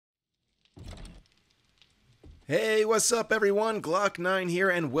Hey, what's up everyone? Glock9 here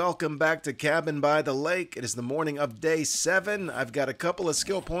and welcome back to Cabin by the Lake. It is the morning of day 7. I've got a couple of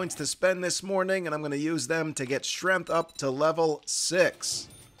skill points to spend this morning and I'm going to use them to get strength up to level 6.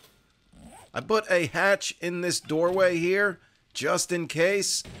 I put a hatch in this doorway here just in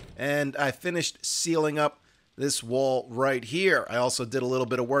case, and I finished sealing up this wall right here. I also did a little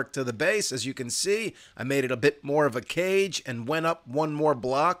bit of work to the base. As you can see, I made it a bit more of a cage and went up one more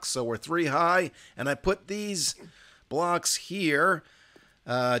block, so we're 3 high. And I put these blocks here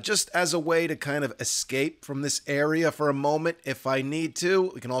just as a way to kind of escape from this area for a moment if I need to.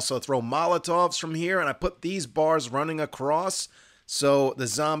 We can also throw Molotovs from here, and I put these bars running across so the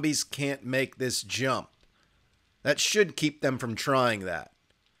zombies can't make this jump. That should keep them from trying that.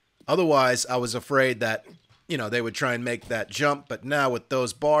 Otherwise, I was afraid that they would try and make that jump, but now with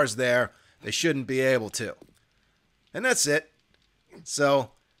those bars there, they shouldn't be able to. And that's it.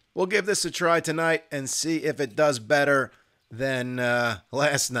 So, we'll give this a try tonight and see if it does better than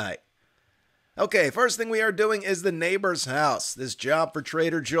last night. Okay, first thing we are doing is the neighbor's house, this job for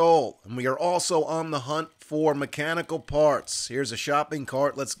Trader Joel. And we are also on the hunt for mechanical parts. Here's a shopping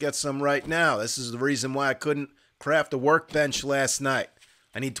cart. Let's get some right now. This is the reason why I couldn't craft a workbench last night.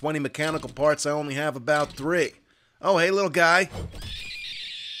 I need 20 mechanical parts. I only have about 3. Oh, hey, little guy.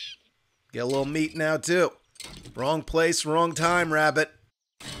 Get a little meat now, too. Wrong place, wrong time, rabbit.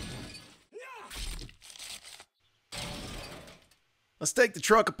 Let's take the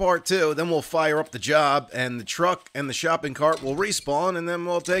truck apart, too. Then we'll fire up the job, and the truck and the shopping cart will respawn, and then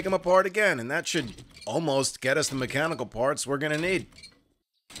we'll take them apart again. And that should almost get us the mechanical parts we're going to need.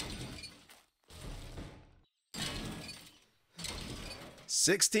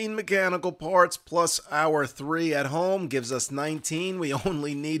 16 mechanical parts plus our 3 at home gives us 19. We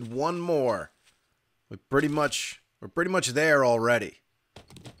only need 1 more. We're pretty much there already.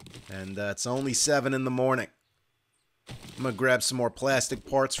 And it's only 7 in the morning. I'm going to grab some more plastic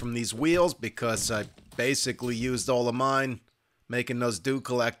parts from these wheels because I basically used all of mine making those dew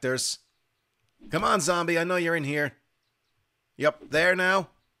collectors. Come on, zombie. I know you're in here. Yep, there now?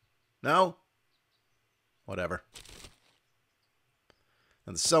 No? Whatever.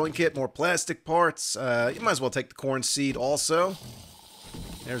 And the sewing kit, more plastic parts. You might as well take the corn seed also.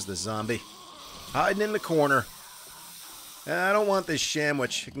 There's the zombie. Hiding in the corner. I don't want this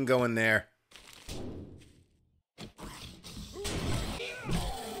sandwich. It can go in there.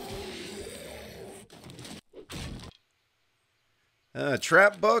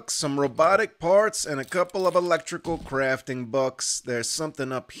 Trap books, some robotic parts, and a couple of electrical crafting books. There's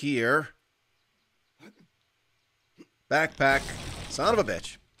something up here. Backpack. Son of a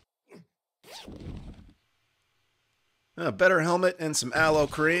bitch. A better helmet and some aloe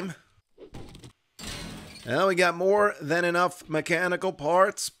cream. Now we got more than enough mechanical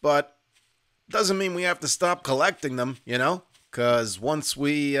parts, but doesn't mean we have to stop collecting them, because once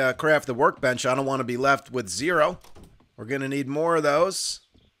we craft the workbench, I don't want to be left with 0. We're going to need more of those.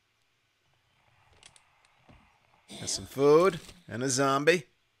 And some food and a zombie.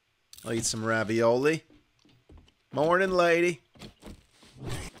 I'll eat some ravioli. Morning, lady.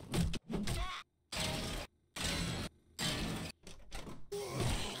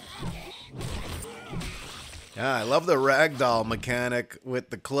 Yeah, I love the ragdoll mechanic with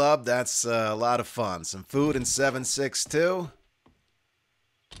the club. That's a lot of fun. Some food in 762.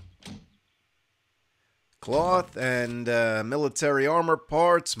 Cloth and military armor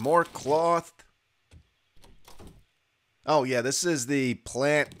parts. More cloth. Oh, yeah, this is the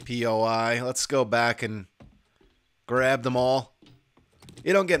plant POI. Let's go back and grab them all.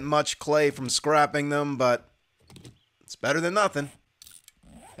 You don't get much clay from scrapping them, but it's better than nothing.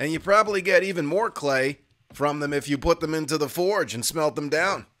 And you probably get even more clay from them if you put them into the forge and smelt them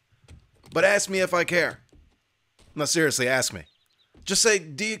down. But ask me if I care. No, seriously, ask me. Just say,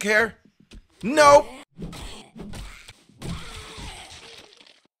 do you care? No!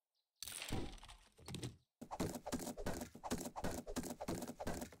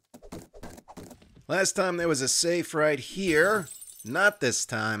 Last time there was a safe right here. Not this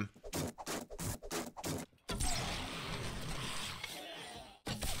time.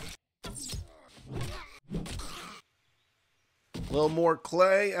 A little more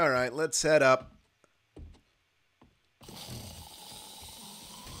clay. Alright, let's head up.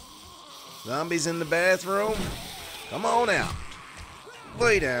 Zombies in the bathroom. Come on out.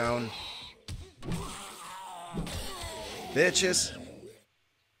 Lay down. Bitches.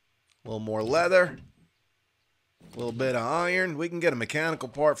 A little more leather. A little bit of iron. We can get a mechanical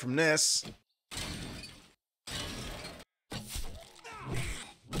part from this.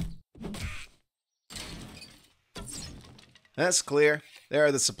 That's clear. There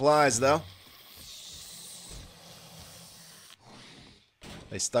are the supplies, though.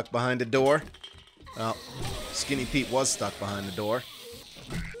 They stuck behind a door. Oh, Skinny Pete was stuck behind the door.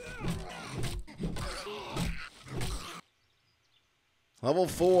 Level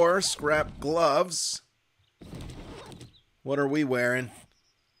 4, scrap gloves. What are we wearing?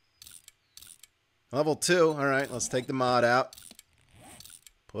 Level 2. Alright, let's take the mod out.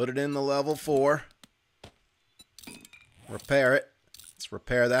 Put it in the level 4. Repair it. Let's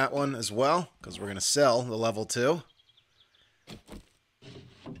repair that one as well, because we're going to sell the level 2.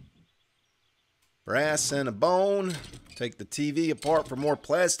 Brass and a bone. Take the TV apart for more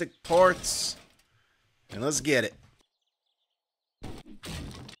plastic parts. And let's get it.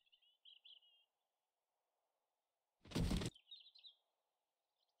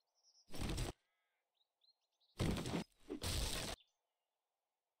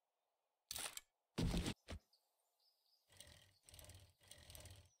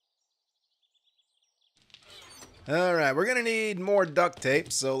 Alright, we're going to need more duct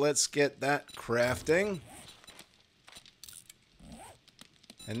tape, so let's get that crafting.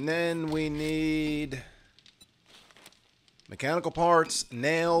 And then we need mechanical parts,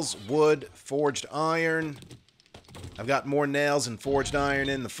 nails, wood, forged iron. I've got more nails and forged iron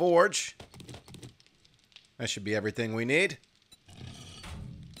in the forge. That should be everything we need.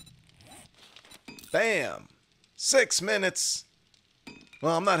 Bam! 6 minutes.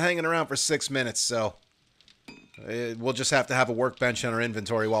 Well, I'm not hanging around for 6 minutes, so we'll just have to have a workbench in our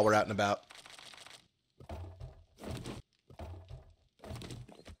inventory while we're out and about.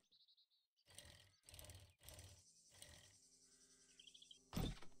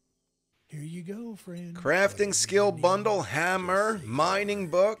 Here you go, friend. Crafting skill bundle, hammer, mining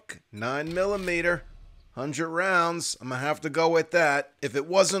book, 9mm, 100 rounds. I'm gonna have to go with that. If it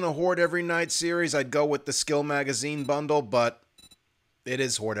wasn't a Horde Every Night series, I'd go with the skill magazine bundle, but it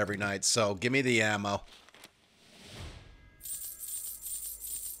is Horde Every Night, so give me the ammo.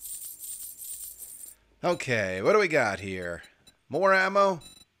 Okay, what do we got here? More ammo?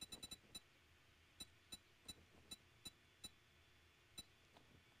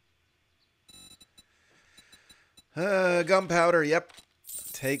 Gunpowder, yep.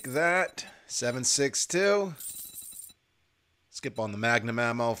 Take that. 7.62. Skip on the Magnum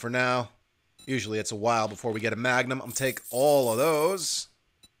ammo for now. Usually it's a while before we get a Magnum. I'm gonna take all of those.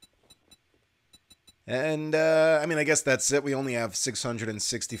 And, I mean, I guess that's it. We only have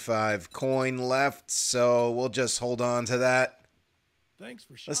 665 coin left, so we'll just hold on to that. Thanks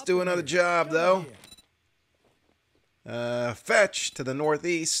for Let's do another job, though. Fetch to the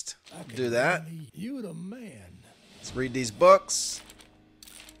northeast. Do that. You the man. Let's read these books.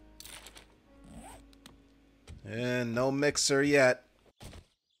 And no mixer yet.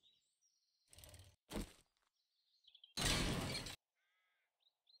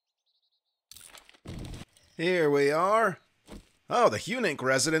 Here we are. Oh, the Hunink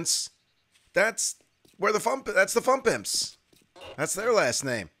residence. That's where the that's the Fun Pimps. That's their last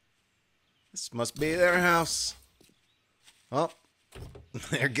name. This must be their house. Oh,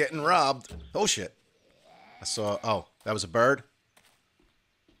 they're getting robbed. Oh shit. I saw, oh, that was a bird?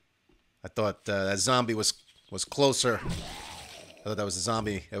 I thought that zombie was closer. I thought that was a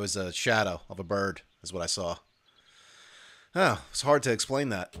zombie. It was a shadow of a bird, is what I saw. Oh, it's hard to explain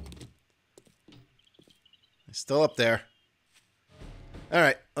that. He's still up there.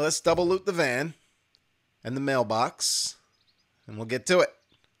 Alright, let's double loot the van and the mailbox, and we'll get to it.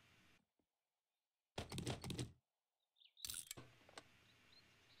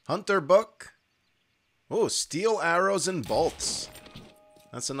 Hunter book. Oh, steel arrows and bolts.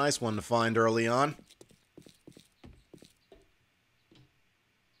 That's a nice one to find early on.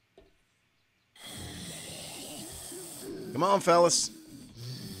 Come on, fellas.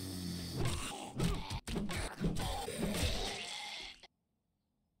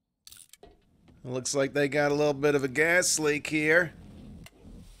 Looks like they got a little bit of a gas leak here.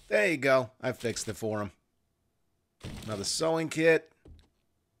 There you go. I fixed it for them. Another sewing kit.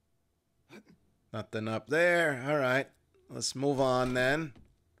 Nothing up there. All right. Let's move on then.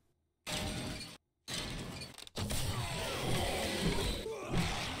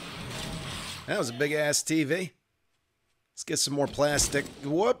 That was a big-ass TV. Let's get some more plastic.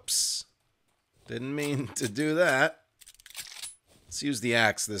 Whoops. Didn't mean to do that. Let's use the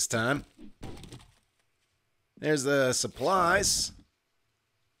axe this time. There's the supplies.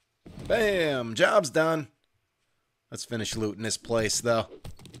 Bam! Job's done. Let's finish looting this place, though.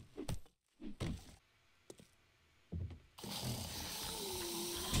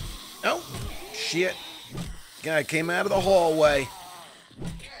 Oh! Shit. Guy came out of the hallway.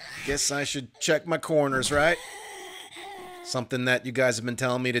 Guess I should check my corners, right? Something that you guys have been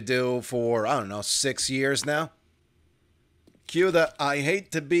telling me to do for, I don't know, 6 years now. Cue the "I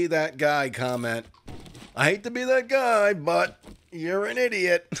hate to be that guy" comment. I hate to be that guy, but you're an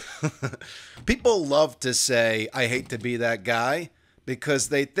idiot. People love to say, "I hate to be that guy," because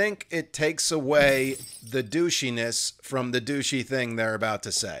they think it takes away the douchiness from the douchey thing they're about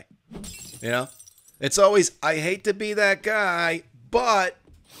to say. You know? It's always, "I hate to be that guy, but..."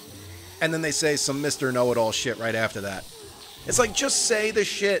 And then they say some Mr. Know-It-All shit right after that. It's like, just say the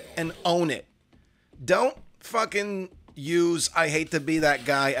shit and own it. Don't fucking use "I hate to be that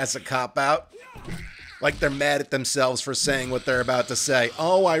guy" as a cop-out. Like they're mad at themselves for saying what they're about to say.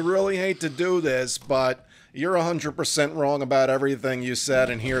 "Oh, I really hate to do this, but you're 100% wrong about everything you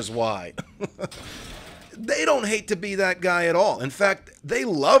said, and here's why." They don't hate to be that guy at all. In fact, they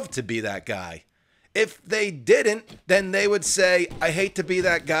love to be that guy. If they didn't, then they would say, "I hate to be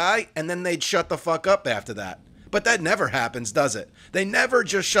that guy," and then they'd shut the fuck up after that. But that never happens, does it? They never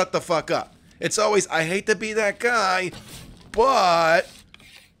just shut the fuck up. It's always, "I hate to be that guy, but..."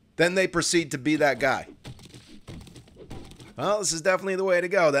 Then they proceed to be that guy. Well, this is definitely the way to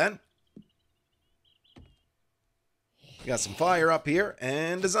go then. Got some fire up here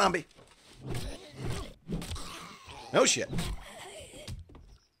and a zombie. Oh shit.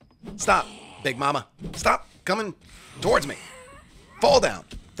 Stop, Big Mama. Stop coming towards me. Fall down.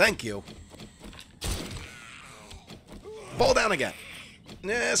 Thank you. Fall down again.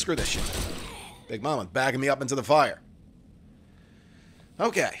 Nah, screw this shit. Big Mama's backing me up into the fire.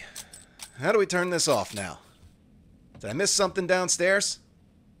 Okay. How do we turn this off now? Did I miss something downstairs?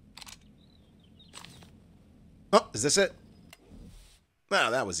 Oh, is this it? Oh,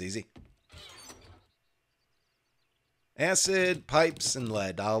 that was easy. Acid, pipes, and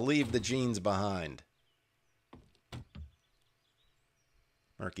lead. I'll leave the jeans behind.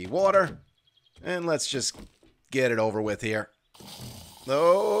 Murky water. And let's just get it over with here.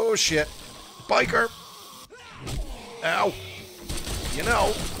 Oh, shit. Biker! Ow! You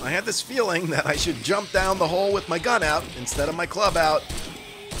know, I had this feeling that I should jump down the hole with my gun out instead of my club out.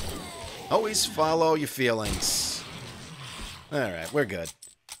 Always follow your feelings. Alright, we're good.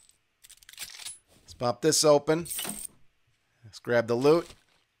 Let's pop this open. Let's grab the loot.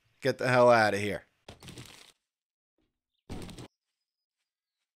 Get the hell out of here.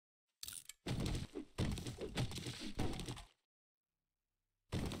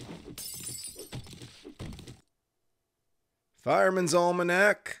 Fireman's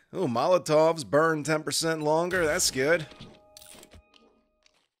Almanac. Ooh, Molotovs burn 10% longer. That's good.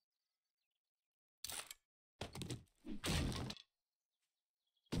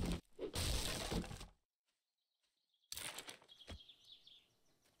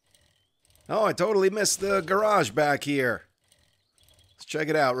 Oh, I totally missed the garage back here. Let's check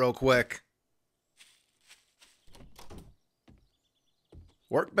it out real quick.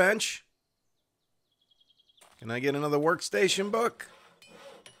 Workbench. Can I get another workstation book?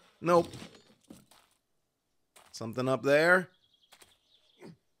 Nope. Something up there.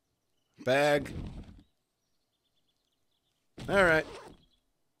 Bag. Alright.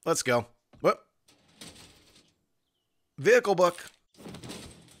 Let's go. Whoop. Vehicle book.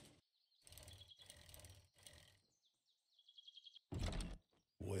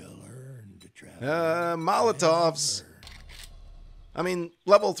 Well earned, Molotovs. I mean,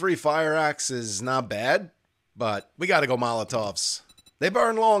 level 3 fire axe is not bad. But we gotta go Molotovs. They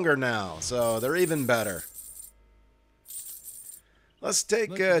burn longer now, so they're even better. Let's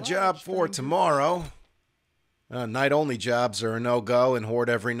take a job for tomorrow. Night-only jobs are a no-go in Horde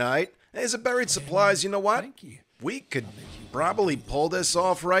every night. There's a buried supplies, you know what? We could probably pull this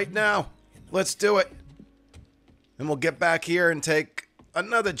off right now. Let's do it. And we'll get back here and take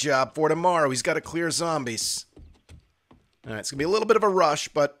another job for tomorrow. He's got to clear zombies. Alright, it's gonna be a little bit of a rush,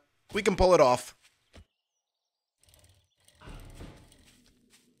 but we can pull it off.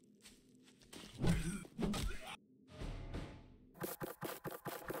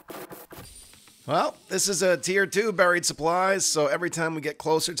 Well, this is a tier 2 buried supplies, so every time we get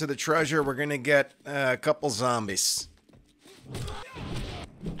closer to the treasure, we're gonna get a couple zombies.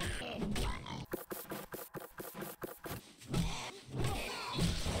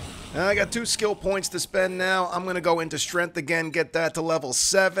 I got 2 skill points to spend now. I'm gonna go into strength again, get that to level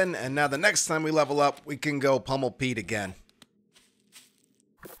 7, and now the next time we level up, we can go pummel Pete again.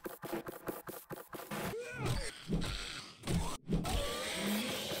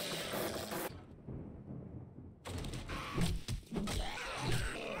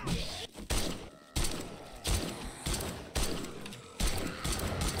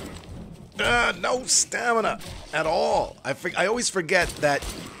 No stamina at all. I always forget that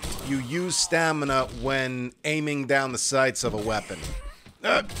you use stamina when aiming down the sights of a weapon.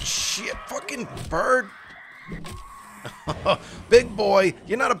 Shit, fucking bird. Big boy,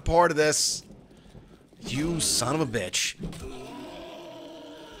 you're not a part of this. You son of a bitch.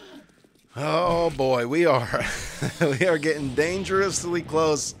 Oh boy, we are we are getting dangerously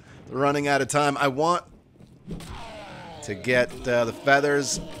close to running out of time. I want to get the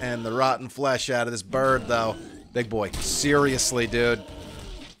feathers and the rotten flesh out of this bird, though. Big boy, seriously, dude.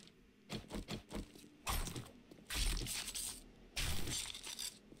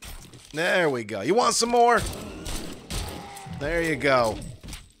 There we go. You want some more? There you go.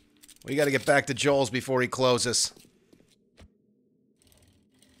 We got to get back to Joel's before he closes.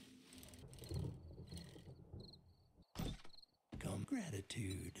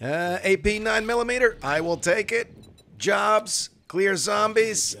 Gratitude. AP 9mm. I will take it. Jobs. Clear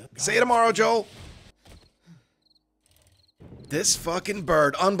zombies. See you tomorrow, Joel. This fucking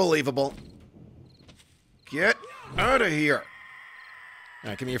bird. Unbelievable. Get out of here.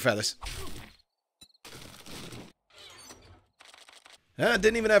 Alright, give me your feathers.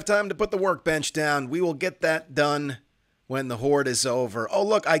 Didn't even have time to put the workbench down. We will get that done when the horde is over. Oh,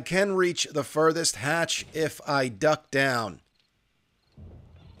 look, I can reach the furthest hatch if I duck down.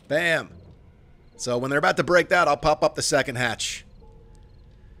 Bam. So when they're about to break that, I'll pop up the second hatch.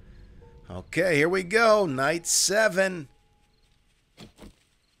 Okay, here we go. Night 7.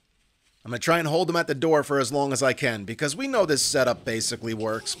 I'm going to try and hold them at the door for as long as I can, because we know this setup basically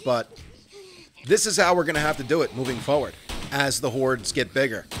works, but this is how we're going to have to do it moving forward as the hordes get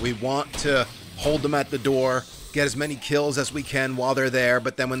bigger. We want to hold them at the door, get as many kills as we can while they're there,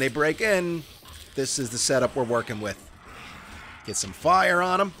 but then when they break in, this is the setup we're working with. Get some fire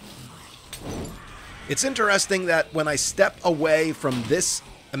on them. It's interesting that when I step away from this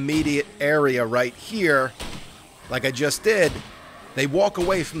immediate area right here, like I just did, they walk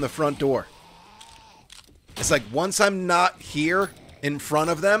away from the front door. It's like once I'm not here in front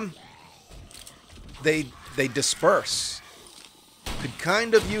of them, they disperse. Could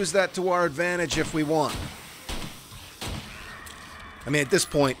kind of use that to our advantage if we want. I mean, at this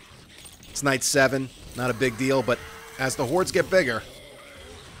point, it's night 7, not a big deal, but as the hordes get bigger,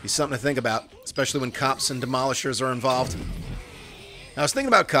 it's something to think about, especially when cops and demolishers are involved. Now, I was thinking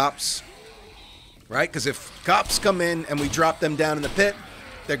about cops, right? Because if cops come in and we drop them down in the pit,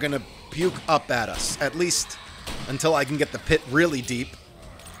 they're going to puke up at us, at least until I can get the pit really deep.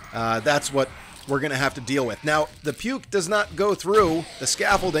 That's what we're going to have to deal with. Now, the puke does not go through the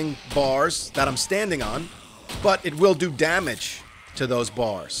scaffolding bars that I'm standing on, but it will do damage to those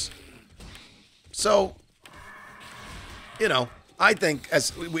bars. So, you know, I think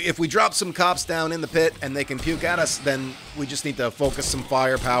if we drop some cops down in the pit and they can puke at us, then we just need to focus some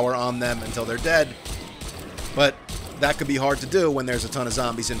firepower on them until they're dead. But that could be hard to do when there's a ton of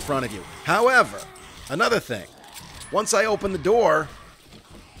zombies in front of you. However, another thing, once I open the door,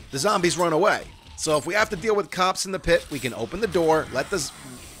 the zombies run away. So if we have to deal with cops in the pit, we can open the door, let the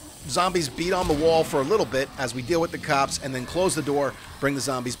zombies beat on the wall for a little bit as we deal with the cops, and then close the door, bring the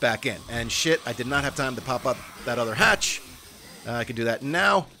zombies back in. And shit, I did not have time to pop up that other hatch. I can do that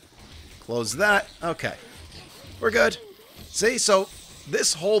now. Close that. Okay. We're good. See, so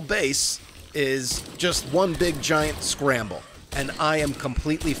this whole base is just one big giant scramble. And I am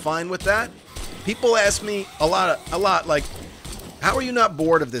completely fine with that. People ask me a lot, like, how are you not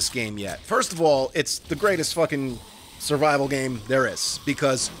bored of this game yet? First of all, it's the greatest fucking survival game there is,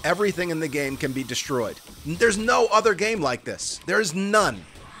 because everything in the game can be destroyed. There's no other game like this. There is none.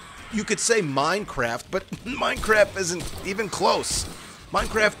 You could say Minecraft, but Minecraft isn't even close.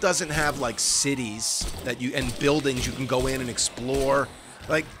 Minecraft doesn't have, like, cities that and buildings you can go in and explore.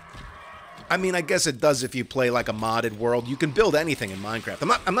 Like, I mean, I guess it does if you play, like, a modded world. You can build anything in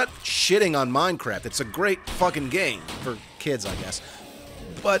Minecraft. I'm not shitting on Minecraft. It's a great fucking game for kids, I guess.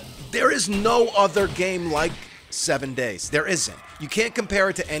 But there is no other game like 7 Days. There isn't. You can't compare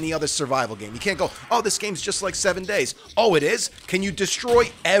it to any other survival game. You can't go, oh, this game's just like 7 Days. Oh, it is? Can you destroy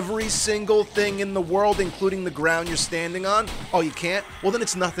every single thing in the world, including the ground you're standing on? Oh, you can't? Well, then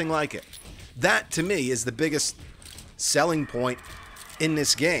it's nothing like it. That, to me, is the biggest selling point in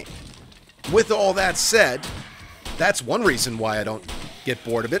this game. With all that said, that's one reason why I don't get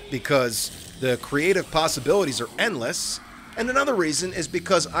bored of it, because the creative possibilities are endless. And another reason is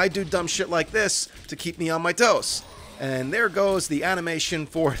because I do dumb shit like this to keep me on my toes. And there goes the animation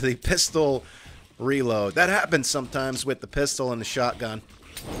for the pistol reload. That happens sometimes with the pistol and the shotgun.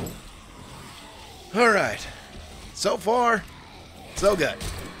 Alright. So far, so good.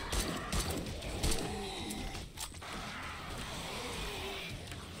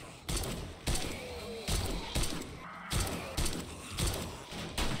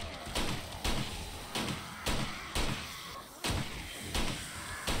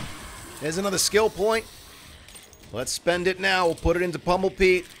 There's another skill point. Let's spend it now. We'll put it into Pummel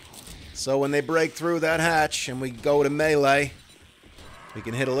Pete. So when they break through that hatch and we go to melee, we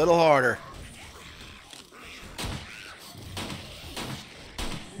can hit a little harder.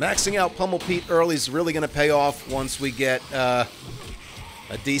 Maxing out Pummel Pete early is really going to pay off once we get a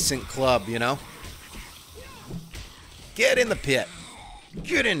decent club, you know? Get in the pit.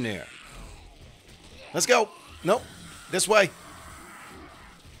 Get in there. Let's go. Nope. This way.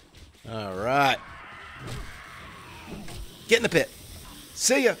 All right. Get in the pit.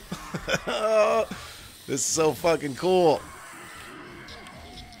 See ya. This is so fucking cool.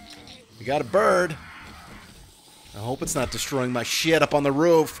 We got a bird. I hope it's not destroying my shit up on the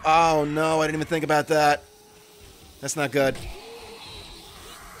roof. Oh, no. I didn't even think about that. That's not good.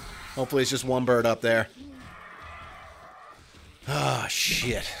 Hopefully it's just one bird up there. Ah,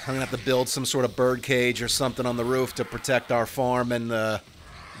 shit. I'm going to have to build some sort of bird cage or something on the roof to protect our farm and the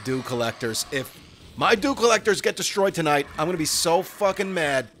dew collectors. If my dew collectors get destroyed tonight, I'm going to be so fucking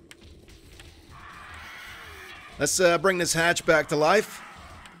mad. Let's bring this hatch back to life.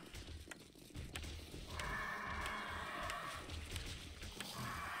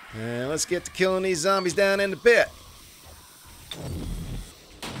 And let's get to killing these zombies down in the pit.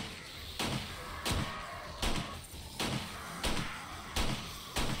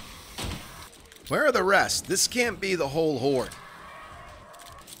 Where are the rest? This can't be the whole horde.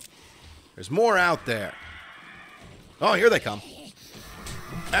 There's more out there. Oh, here they come.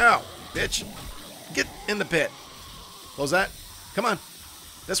 Ow, bitch. Get in the pit. Close that. Come on.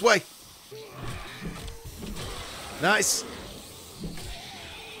 This way. Nice.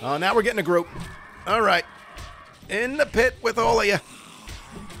 Oh, now we're getting a group. All right. In the pit with all of you.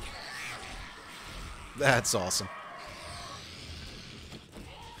 That's awesome.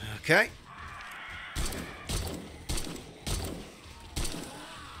 Okay.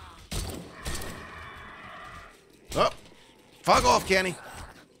 Oh. Fuck off, Kenny.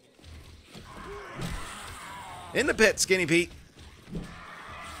 In the pit, Skinny Pete.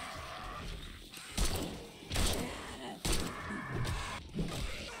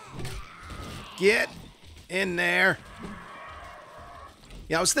 Get in there.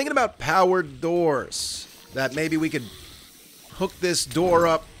 Yeah, I was thinking about powered doors. That maybe we could hook this door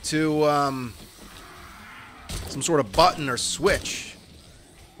up to some sort of button or switch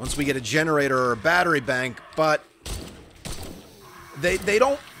once we get a generator or a battery bank, but they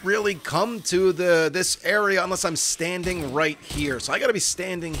don't really come to this area unless I'm standing right here. So I gotta be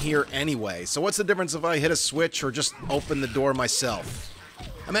standing here anyway. So what's the difference if I hit a switch or just open the door myself?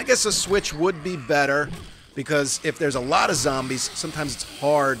 I mean, I guess a switch would be better, because if there's a lot of zombies, sometimes it's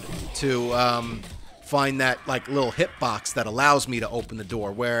hard to find that like little hitbox that allows me to open the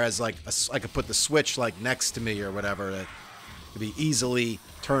door. Whereas like I could put the switch like next to me or whatever, that could be easily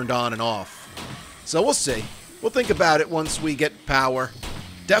turned on and off. So we'll see. We'll think about it once we get power.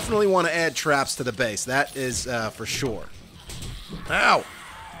 Definitely want to add traps to the base. That is for sure. Ow!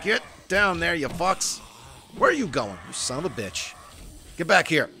 Get down there, you fucks. Where are you going, you son of a bitch? Get back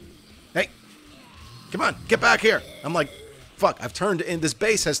here. Hey. Come on, get back here. I'm like, fuck, I've turned in. This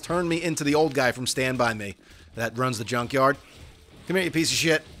base has turned me into the old guy from Stand By Me that runs the junkyard. Come here, you piece of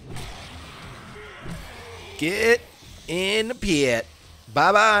shit. Get in the pit.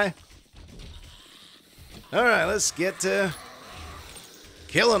 Bye-bye. Alright, let's get to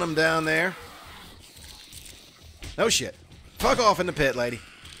killing them down there. Oh shit. Fuck off in the pit, lady.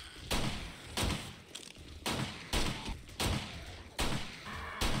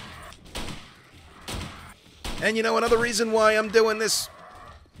 And you know, another reason why I'm doing this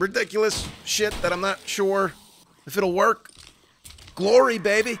ridiculous shit that I'm not sure if it'll work. Glory,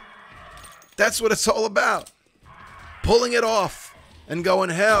 baby. That's what it's all about. Pulling it off and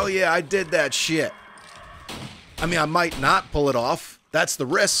going, hell yeah, I did that shit. I mean, I might not pull it off. That's the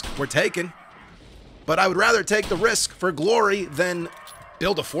risk we're taking. But I would rather take the risk for glory than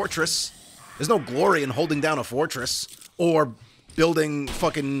build a fortress. There's no glory in holding down a fortress or building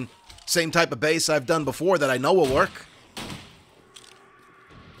fucking same type of base I've done before that I know will work.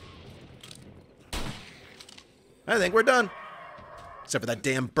 I think we're done. Except for that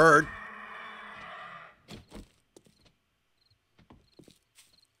damn bird.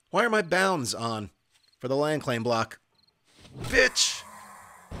 Why are my bounds on for the land claim block? Bitch!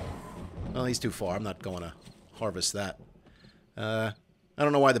 Well, he's too far. I'm not going to harvest that. I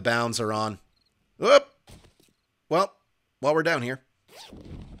don't know why the bounds are on. Whoop! Well, while we're down here.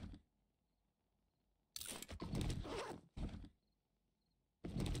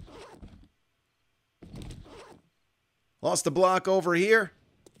 Lost a block over here.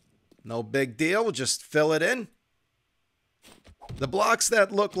 No big deal. We'll just fill it in. The blocks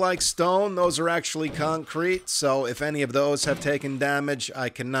that look like stone, those are actually concrete, so if any of those have taken damage, I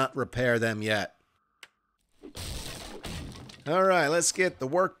cannot repair them yet. Alright, let's get the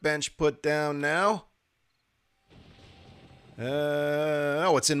workbench put down now.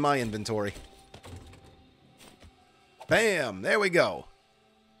 Oh, it's in my inventory. Bam! There we go.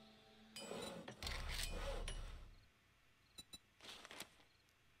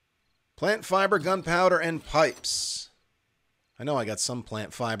 Plant fiber, gunpowder, and pipes. I know I got some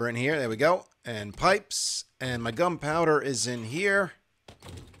plant fiber in here. There we go. And pipes. And my gunpowder is in here.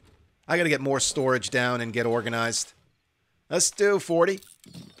 I gotta get more storage down and get organized. Let's do 40.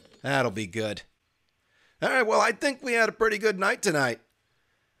 That'll be good. Alright, well, I think we had a pretty good night tonight.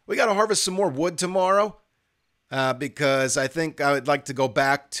 We gotta harvest some more wood tomorrow. Because I think I would like to go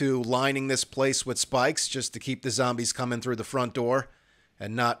back to lining this place with spikes just to keep the zombies coming through the front door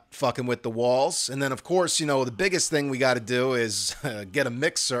and not fucking with the walls. And then, of course, you know, the biggest thing we got to do is get a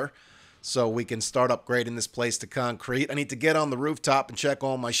mixer so we can start upgrading this place to concrete. I need to get on the rooftop and check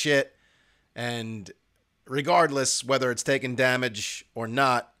all my shit. And regardless whether it's taking damage or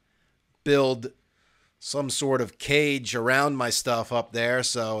not, build some sort of cage around my stuff up there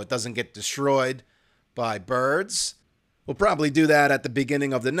so it doesn't get destroyed by birds. We'll probably do that at the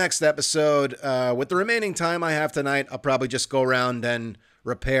beginning of the next episode. With the remaining time I have tonight, I'll probably just go around and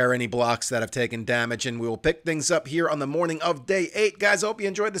repair any blocks that have taken damage, and we will pick things up here on the morning of day 8. Guys, I hope you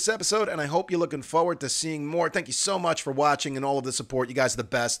enjoyed this episode, and I hope you're looking forward to seeing more. Thank you so much for watching and all of the support. You guys are the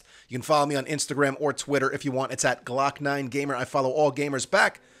best. You can follow me on Instagram or Twitter if you want. It's at Glock9Gamer. I follow all gamers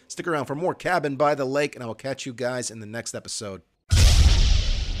back. Stick around for more Cabin by the Lake, and I will catch you guys in the next episode.